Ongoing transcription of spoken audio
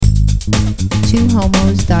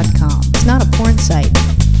twohomos.com. It's not a porn site.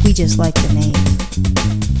 We just like the name.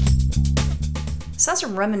 So I was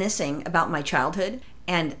reminiscing about my childhood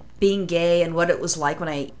and being gay and what it was like when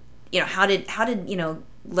I, how did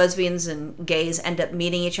lesbians and gays end up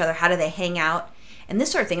meeting each other? How do they hang out? And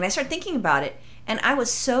this sort of thing. And I started thinking about it. And I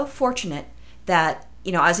was so fortunate that,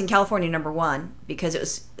 I was in California, number one, because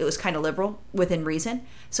it was kind of liberal within reason.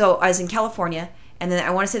 So I was in California, and then I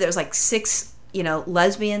want to say there was like 6,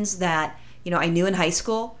 lesbians that, I knew in high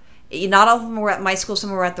school. Not all of them were at my school. Some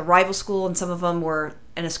were at the rival school, and some of them were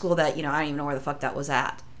in a school that, I don't even know where the fuck that was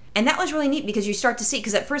at. And that was really neat because you start to see,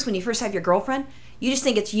 because at first when you first have your girlfriend, you just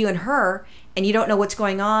think it's you and her, and you don't know what's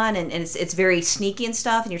going on, and it's very sneaky and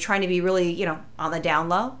stuff, and you're trying to be really, on the down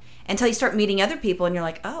low, until you start meeting other people, and you're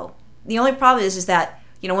like, oh. The only problem is that,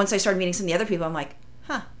 once I started meeting some of the other people, I'm like,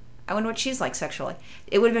 I wonder what she's like sexually.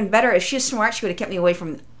 It would have been better if she was smart, she would have kept me away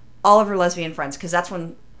from all of her lesbian friends, because that's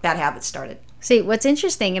when bad habits started. See, what's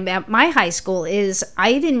interesting about my high school is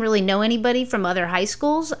I didn't really know anybody from other high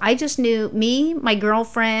schools. I just knew me, my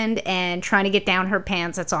girlfriend, and trying to get down her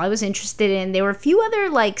pants. That's all I was interested in. There were a few other,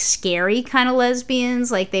 scary kind of lesbians.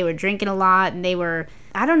 They were drinking a lot, and they were,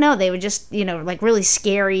 I don't know, they were just, really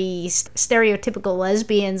scary, stereotypical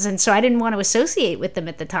lesbians, and so I didn't want to associate with them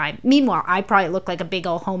at the time. Meanwhile, I probably looked like a big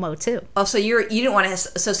old homo, too. Oh, so you didn't want to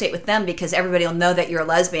associate with them because everybody will know that you're a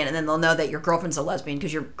lesbian, and then they'll know that your girlfriend's a lesbian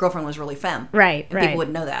because your girlfriend was really femme. Right, and people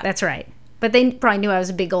wouldn't know that. That's right. But they probably knew I was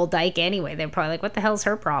a big old dyke anyway. They were probably like, what the hell's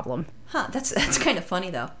her problem? Huh, that's kind of funny,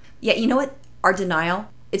 though. Yeah, you know what? Our denial,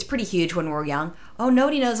 it's pretty huge when we're young. Oh,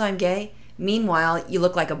 nobody knows I'm gay. Meanwhile, you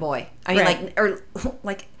look like a boy. I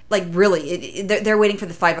mean, really, they're waiting for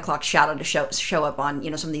the 5 o'clock shadow to show up on,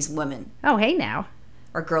 some of these women. Oh, hey now.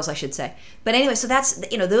 Or girls, I should say. But anyway, so that's,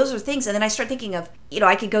 those are things. And then I start thinking of,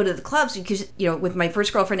 I could go to the clubs because, with my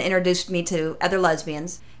first girlfriend introduced me to other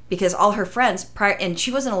lesbians because all her friends, and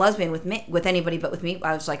she wasn't a lesbian with anybody but with me.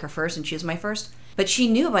 I was like her first and she was my first. But she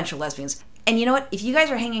knew a bunch of lesbians. And you know what? If you guys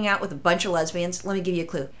are hanging out with a bunch of lesbians, let me give you a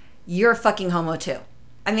clue. You're a fucking homo too.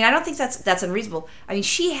 I mean, I don't think that's unreasonable. I mean,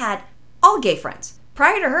 she had all gay friends.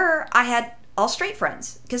 Prior to her, I had all straight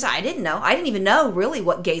friends because I didn't know. I didn't even know really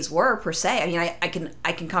what gays were per se. I mean,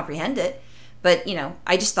 I can comprehend it, but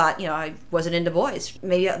I just thought I wasn't into boys.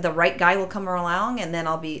 Maybe the right guy will come along, and then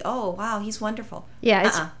I'll be, oh wow, he's wonderful. Yeah,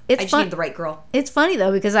 I just need the right girl. It's funny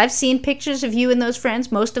though because I've seen pictures of you and those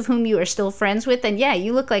friends, most of whom you are still friends with, and yeah,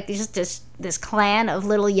 you look like just this clan of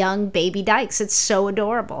little young baby dykes. It's so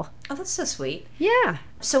adorable. Oh, that's so sweet. Yeah.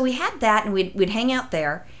 So we had that, and we'd hang out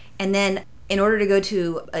there, and then in order to go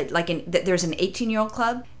to there's an 18-year-old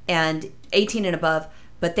club and 18 and above,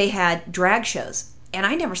 but they had drag shows, and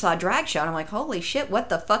I never saw a drag show, and I'm like, holy shit, what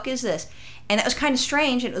the fuck is this? And it was kind of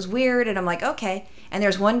strange, and it was weird, and I'm like, okay. And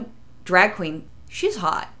there's one drag queen, she's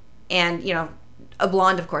hot, and a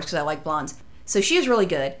blonde, of course, because I like blondes. So she was really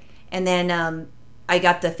good, and then I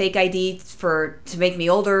got the fake ID to make me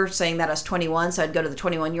older, saying that I was 21, so I'd go to the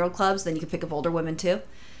 21-year-old clubs. Then you could pick up older women too.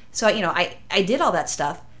 So I did all that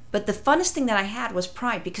stuff. But the funnest thing that I had was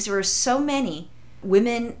Pride because there were so many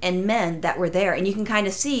women and men that were there, and you can kind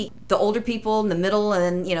of see the older people in the middle,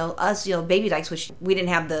 and then us, baby dykes, which we didn't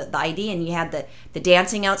have the ID, and you had the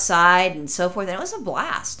dancing outside and so forth, and it was a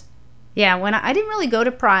blast. Yeah, when I didn't really go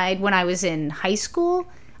to Pride when I was in high school.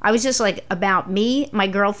 I was just about me, my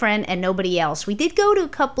girlfriend, and nobody else. We did go to a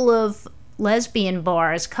couple of lesbian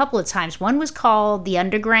bars a couple of times. One was called The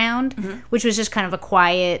Underground, which was just kind of a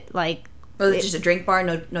quiet, Was it just a drink bar,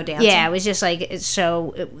 no dancing? Yeah, it was just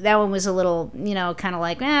that one was a little, kind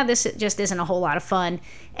of this just isn't a whole lot of fun.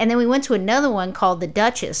 And then we went to another one called The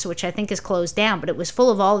Duchess, which I think is closed down, but it was full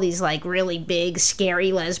of all these, really big,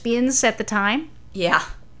 scary lesbians at the time. Yeah.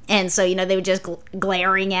 And so, they were just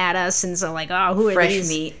glaring at us, and so oh, who are fresh these?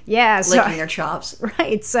 Meat. Yeah. Licking their chops.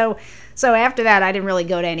 Right. So after that, I didn't really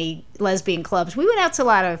go to any lesbian clubs. We went out to a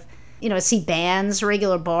lot of, see bands,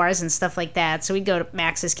 regular bars and stuff like that. So we'd go to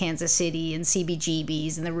Max's Kansas City and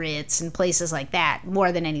CBGB's and the Ritz and places like that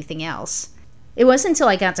more than anything else. It wasn't until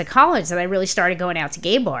I got to college that I really started going out to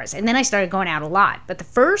gay bars. And then I started going out a lot. But the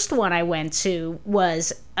first one I went to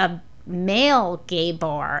was a male gay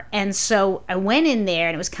bar, and so I went in there,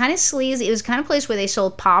 and it was kind of sleazy. It was kind of place where they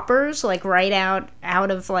sold poppers right out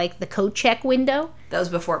of the coat check window. That was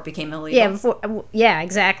before it became illegal. Yeah,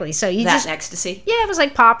 exactly. So ecstasy. Yeah, it was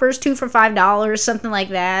poppers, 2 for $5, something like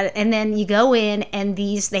that. And then you go in, and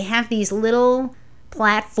they have these little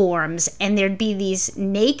platforms, and there'd be these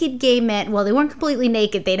naked gay men. Well, they weren't completely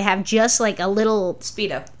naked. They'd have just like a little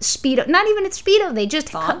speedo, not even a speedo. They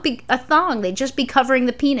just a thong. They'd just be covering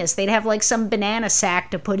the penis. They'd have like some banana sack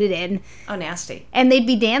to put it in. Oh, nasty! And they'd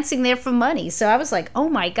be dancing there for money. So I was like, oh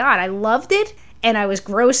my god, I loved it, and I was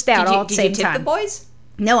grossed out all at the same time. Did you tip the boys?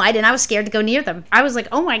 No, I didn't. I was scared to go near them. I was like,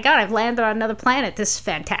 oh my god, I've landed on another planet. This is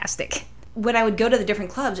fantastic. When I would go to the different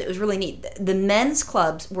clubs, it was really neat. The men's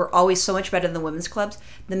clubs were always so much better than the women's clubs.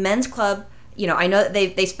 The men's club, I know that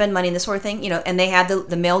they spend money in this sort of thing, and they had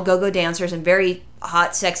the male go-go dancers and very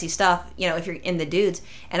hot, sexy stuff, if you're in the dudes.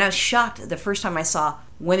 And I was shocked the first time I saw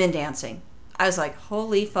women dancing. I was like,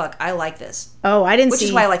 holy fuck, I like this. Oh, I didn't see... Which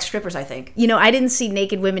is why I like strippers, I think. I didn't see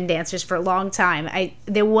naked women dancers for a long time.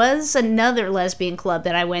 There was another lesbian club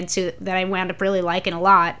that I went to that I wound up really liking a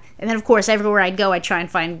lot. And then, of course, everywhere I'd go, I'd try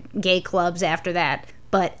and find gay clubs after that.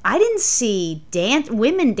 But I didn't see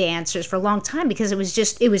women dancers for a long time because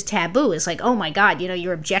it was taboo. It's like, oh my God,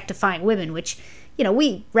 you're objectifying women, which,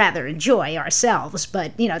 we rather enjoy ourselves.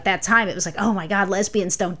 But, at that time, it was like, oh my God,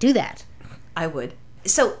 lesbians don't do that. I would.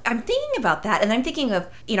 So I'm thinking about that, and I'm thinking of,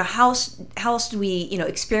 how else do we,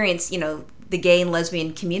 experience, the gay and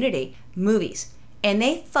lesbian community? Movies. And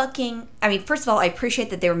they first of all, I appreciate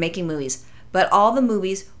that they were making movies, but all the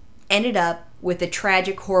movies ended up with a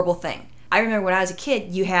tragic, horrible thing. I remember when I was a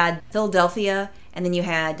kid, you had Philadelphia, and then you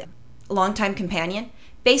had Longtime Companion.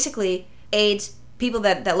 Basically, AIDS, people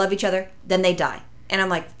that love each other, then they die. And I'm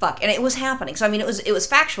like, fuck. And it was happening. So, it was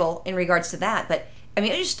factual in regards to that, but,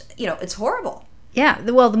 it just, it's horrible. Yeah,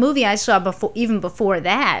 well, the movie I saw before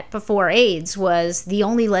AIDS, was the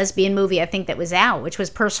only lesbian movie I think that was out, which was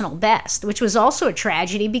Personal Best, which was also a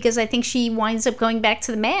tragedy because I think she winds up going back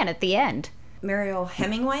to the man at the end. Mariel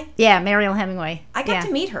Hemingway? Yeah, Mariel Hemingway. I got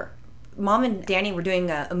to meet her. Mom and Danny were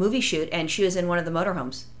doing a movie shoot, and she was in one of the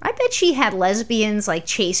motorhomes. I bet she had lesbians,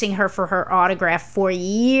 chasing her for her autograph for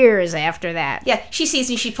years after that. Yeah, she sees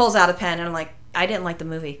me, she pulls out a pen, and I'm like, I didn't like the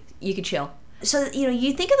movie. You could chill. So,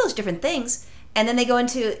 you think of those different things, and then they go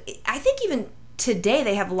into, I think even today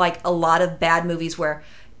they have a lot of bad movies where,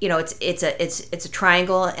 it's a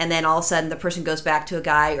triangle, and then all of a sudden the person goes back to a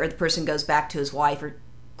guy, or the person goes back to his wife, or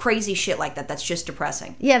crazy shit like that. That's just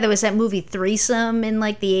depressing. Yeah, there was that movie Threesome in the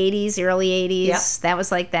 80s, early 80s. Yep. That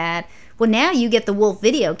was like that. Well, now you get the Wolf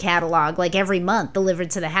video catalog every month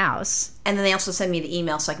delivered to the house. And then they also send me the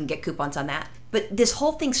email so I can get coupons on that. But this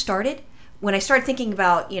whole thing started when I started thinking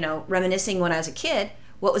about, reminiscing when I was a kid,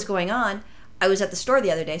 what was going on. I was at the store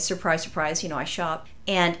the other day, surprise, surprise, I shop,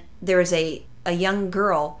 and there was a young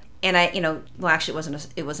girl, and actually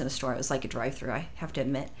it wasn't a store, it was like a drive-thru, I have to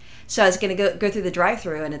admit. So I was going to go through the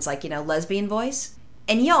drive-thru, and it's lesbian voice.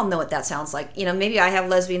 And y'all know what that sounds like. Maybe I have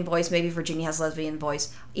lesbian voice, maybe Virginia has lesbian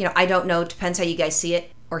voice. I don't know, depends how you guys see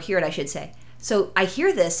it, or hear it, I should say. So I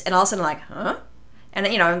hear this, and all of a sudden I'm like, huh? And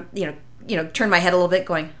I'm, turn my head a little bit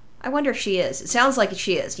going, I wonder if she is. It sounds like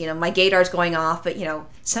she is. My gaydar's going off, but,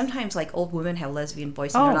 sometimes, old women have lesbian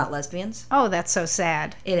voice and they're not lesbians. Oh, that's so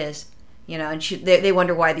sad. It is. And they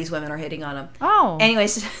wonder why these women are hitting on them. Oh.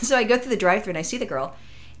 Anyways, so I go through the drive-thru and I see the girl,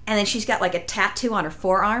 and then she's got, a tattoo on her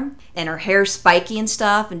forearm, and her hair's spiky and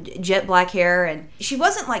stuff, and jet black hair, and she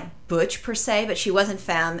wasn't, butch, per se, but she wasn't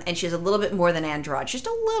femme, and she's a little bit more than androgynous. Just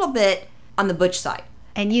a little bit on the butch side.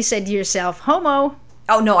 And you said to yourself, homo.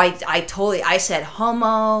 Oh, no, I said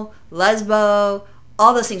homo, lesbo,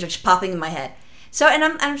 all those things are just popping in my head. So, and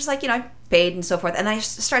I'm just I paid and so forth. And I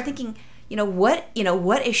start thinking, what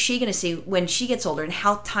is she going to see when she gets older and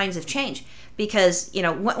how times have changed? Because,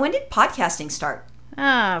 when did podcasting start?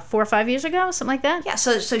 4 or 5 years ago, something like that. Yeah,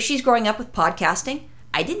 so she's growing up with podcasting.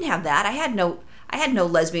 I didn't have that. I had no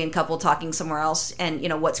lesbian couple talking somewhere else and,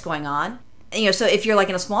 what's going on. And, so if you're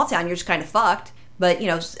in a small town, you're just kind of fucked. But,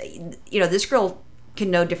 this girl can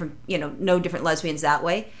know different lesbians that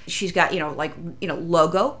way. She's got,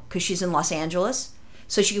 Logo, because she's in Los Angeles.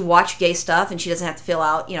 So she can watch gay stuff and she doesn't have to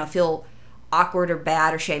feel awkward or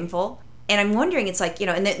bad or shameful. And I'm wondering, it's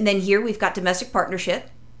and then here we've got domestic partnership,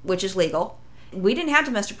 which is legal. We didn't have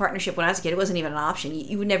domestic partnership when I was a kid. It wasn't even an option.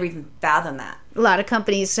 You would never even fathom that. A lot of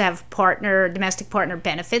companies have domestic partner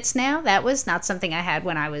benefits now. That was not something I had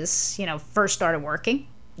when I was, first started working.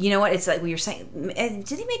 You know what? It's like we were saying, did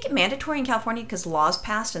they make it mandatory in California because laws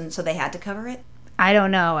passed and so they had to cover it? I don't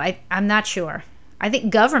know. I'm not sure. I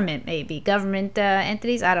think government, maybe. Government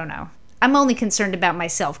entities? I don't know. I'm only concerned about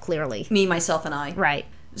myself, clearly. Me, myself, and I. Right.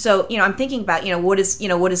 So, I'm thinking about, what is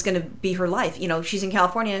going to be her life? She's in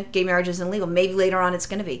California, gay marriage isn't legal. Maybe later on it's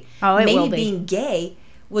going to be. Oh, it will be. Maybe being gay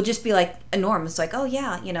will just be a norm. It's Well,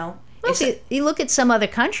 you look at some other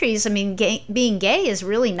countries, being gay is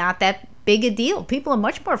really not that big a deal. People are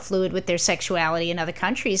much more fluid with their sexuality in other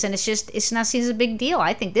countries, and it's not seen as a big deal.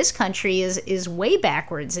 I think this country is way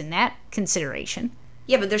backwards in that consideration.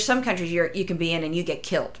 Yeah, but there's some countries you can be in and you get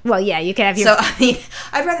killed. Well, yeah, you can have your... So, I mean,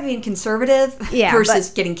 I'd rather be in conservative versus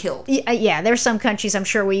getting killed. Yeah, there's some countries, I'm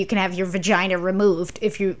sure, where you can have your vagina removed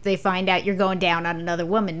if they find out you're going down on another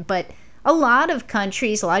woman. But a lot of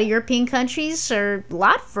countries, a lot of European countries are a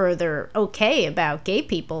lot further okay about gay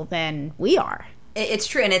people than we are. It's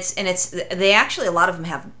true, and they actually, a lot of them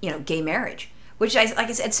have, gay marriage, which, like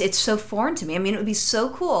I said, it's so foreign to me. I mean, it would be so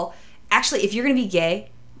cool. Actually, if you're going to be gay,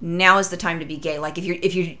 now is the time to be gay. Like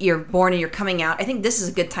if you're born and you're coming out, I think this is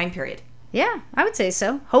a good time period. Yeah, I would say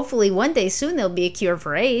so. Hopefully one day soon there'll be a cure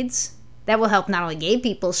for AIDS. That will help not only gay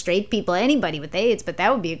people, straight people, anybody with AIDS, but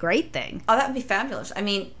that would be a great thing. Oh, that would be fabulous. I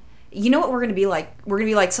mean, you know what we're going to be like? We're going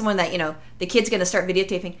to be like someone that, the kid's going to start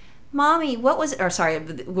videotaping. Mommy, what was it? Or sorry,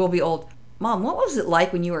 we'll be old. Mom, what was it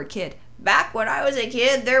like when you were a kid? Back when I was a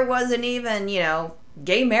kid, there wasn't even,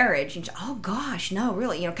 gay marriage. And, oh gosh, no,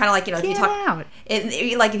 really, kind of like if you talk,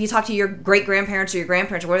 like if you talk to your great grandparents or your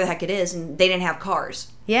grandparents or whatever the heck it is, and they didn't have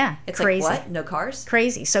cars. Yeah, it's crazy. Like what? No cars?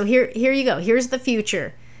 Crazy. So here you go. Here's the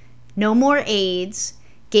future. No more AIDS.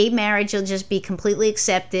 Gay marriage will just be completely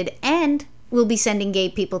accepted, and we'll be sending gay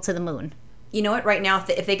people to the moon. You know what? Right now,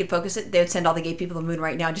 if they could focus it, they would send all the gay people to the moon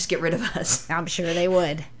right now and just get rid of us. I'm sure they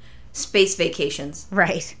would. Space vacations.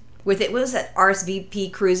 Right. With it, what was that?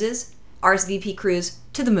 RSVP cruises. RSVP cruise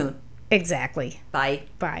to the moon. Exactly. Bye.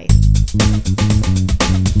 Bye.